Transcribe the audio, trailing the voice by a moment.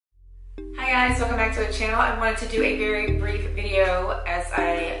Hi guys, welcome back to the channel. I wanted to do a very brief video as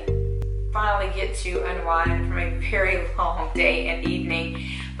I finally get to unwind from a very long day and evening.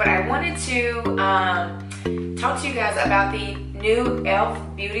 But I wanted to talk to you guys about the new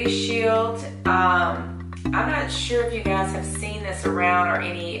e.l.f. Beauty Shield. I'm not sure if you guys have seen this around or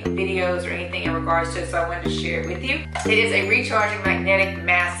any videos or anything in regards to it, so I wanted to share it with you. It is a recharging magnetic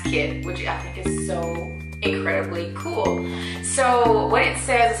mask kit, which I think is so incredibly cool. So what it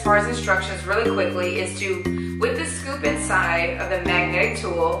says as far as instructions really quickly is to, with the scoop inside of the magnetic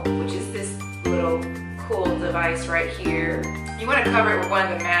tool, which is this little cool device right here, you want to cover it with one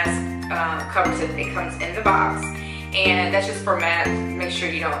of the mask covers that it comes in the box. And that's just for make sure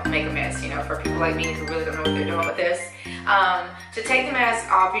you don't make a mess, you know, for people like me who really don't know what they're doing with this. To take the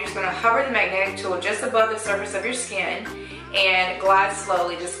mask off, you're just going to hover the magnetic tool just above the surface of your skin and glide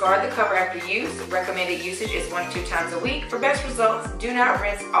slowly. Discard the cover after use. Recommended usage is 1 to 2 times a week. For best results, do not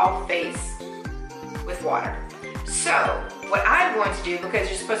rinse all face with water. So what I'm going to do, because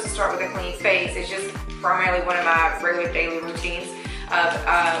you're supposed to start with a clean face, it's just primarily one of my regular daily routines.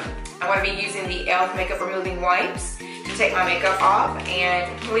 I want to be using the e.l.f. makeup removing wipes to take my makeup off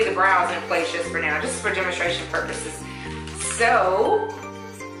and leave the brows in place just for now, just for demonstration purposes. So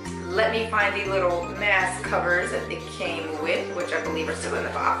let me find the little mask covers that they came with, which I believe are still in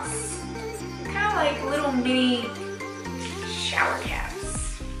the box. Kind of like little mini shower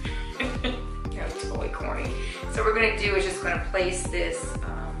caps. Totally corny. So what we're going to do is just going to place this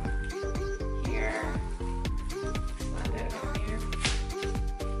here. Slide that on here.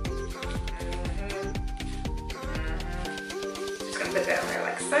 Just going to put that on there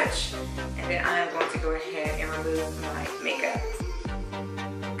like such. And then I'm going to go ahead and remove my makeup.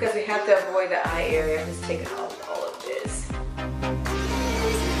 Because we have to avoid the eye area, I'm just taking off all of this.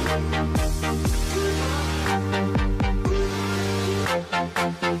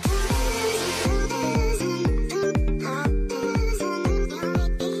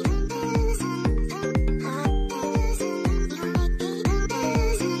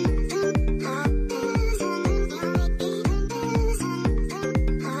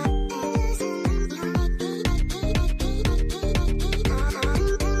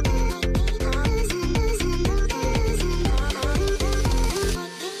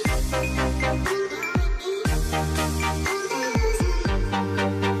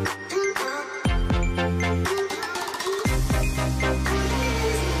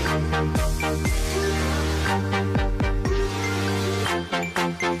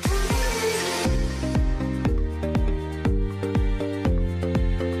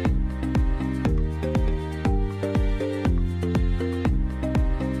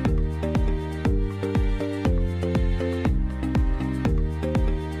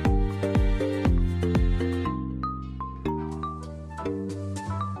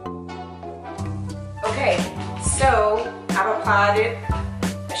 Okay, so I've applied it.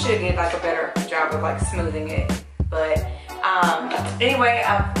 I should have did like a better job of like smoothing it, but anyway,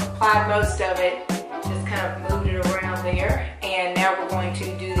 I've applied most of it, just kind of moved it around there, and now we're going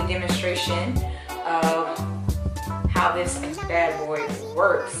to do the demonstration of how this bad boy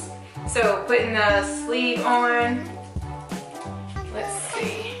works. So putting the sleeve on, let's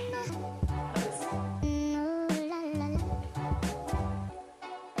see.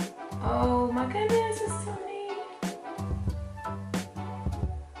 Oh my goodness, it's so neat.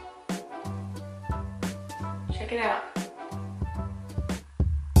 Check it out.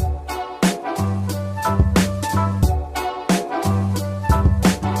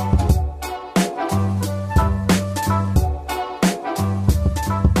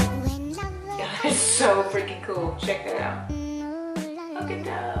 Yeah, it's so freaking cool. Check that out. Look at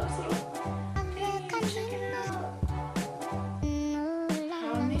those little things. Check it out.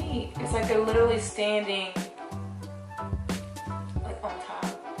 How neat. It's like they're literally standing like on top.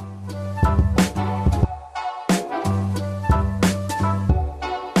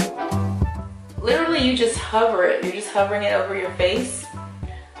 Literally you just hover it. You're just hovering it over your face.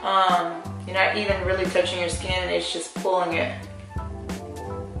 You're not even really touching your skin. It's just pulling it.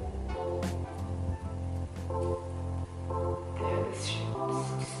 This is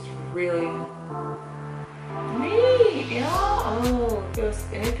really neat, yeah. Oh, it feels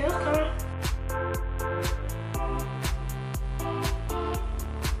kind of.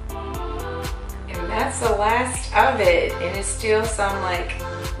 And that's the last of it. And it's still some like,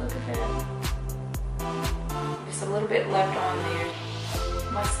 look at that. Just a little bit left on there.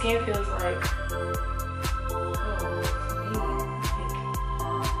 My skin feels like,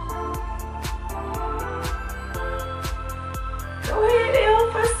 go ahead,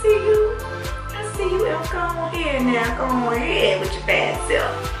 e.l.f. I see you. I see you, e.l.f. Go on ahead now. Go on ahead with your bad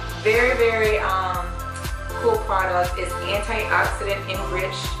self. Very, very cool product. It's antioxidant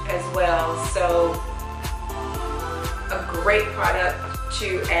enriched as well. So a great product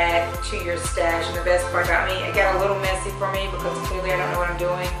to add to your stash. And the best part, I mean, it got a little messy for me because clearly I don't know what I'm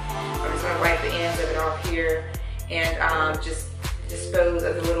doing. I'm just gonna wipe the ends of it off here and just dispose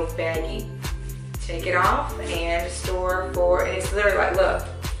of the little baggie. Take it off and store for, and it's literally like, look,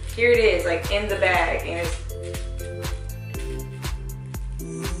 here it is, like in the bag, and it's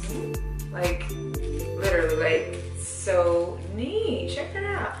like literally like so neat. Check that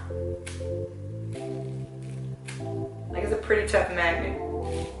out. Like, it's a pretty tough magnet.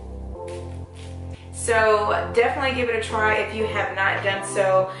 So definitely give it a try if you have not done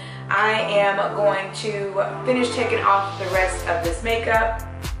so. I am going to finish taking off the rest of this makeup,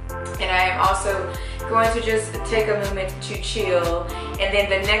 and I am also going to just take a moment to chill. And then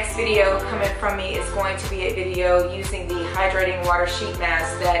the next video coming from me is going to be a video using the hydrating water sheet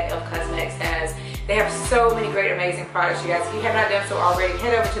mask that Cosmetics has. They have so many great, amazing products, you guys. If you have not done so already,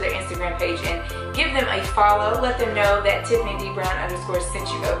 head over to their Instagram page and give them a follow. Let them know that Tiffany D Brown _ sent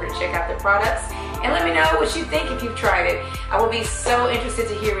you over to check out their products. And let me know what you think if you've tried it. I will be so interested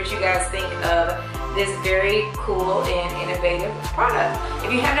to hear what you guys think of this very cool and innovative product.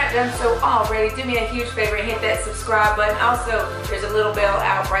 If you have not done so already, do me a huge favor and hit that subscribe button. Also, there's a little bell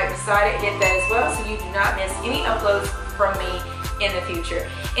out right beside it. Hit that as well so you do not miss any uploads from me in the future.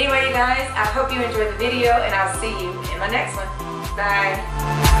 Anyway, you guys, I hope you enjoyed the video, and I'll see you in my next one.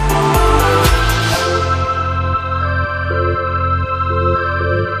 Bye.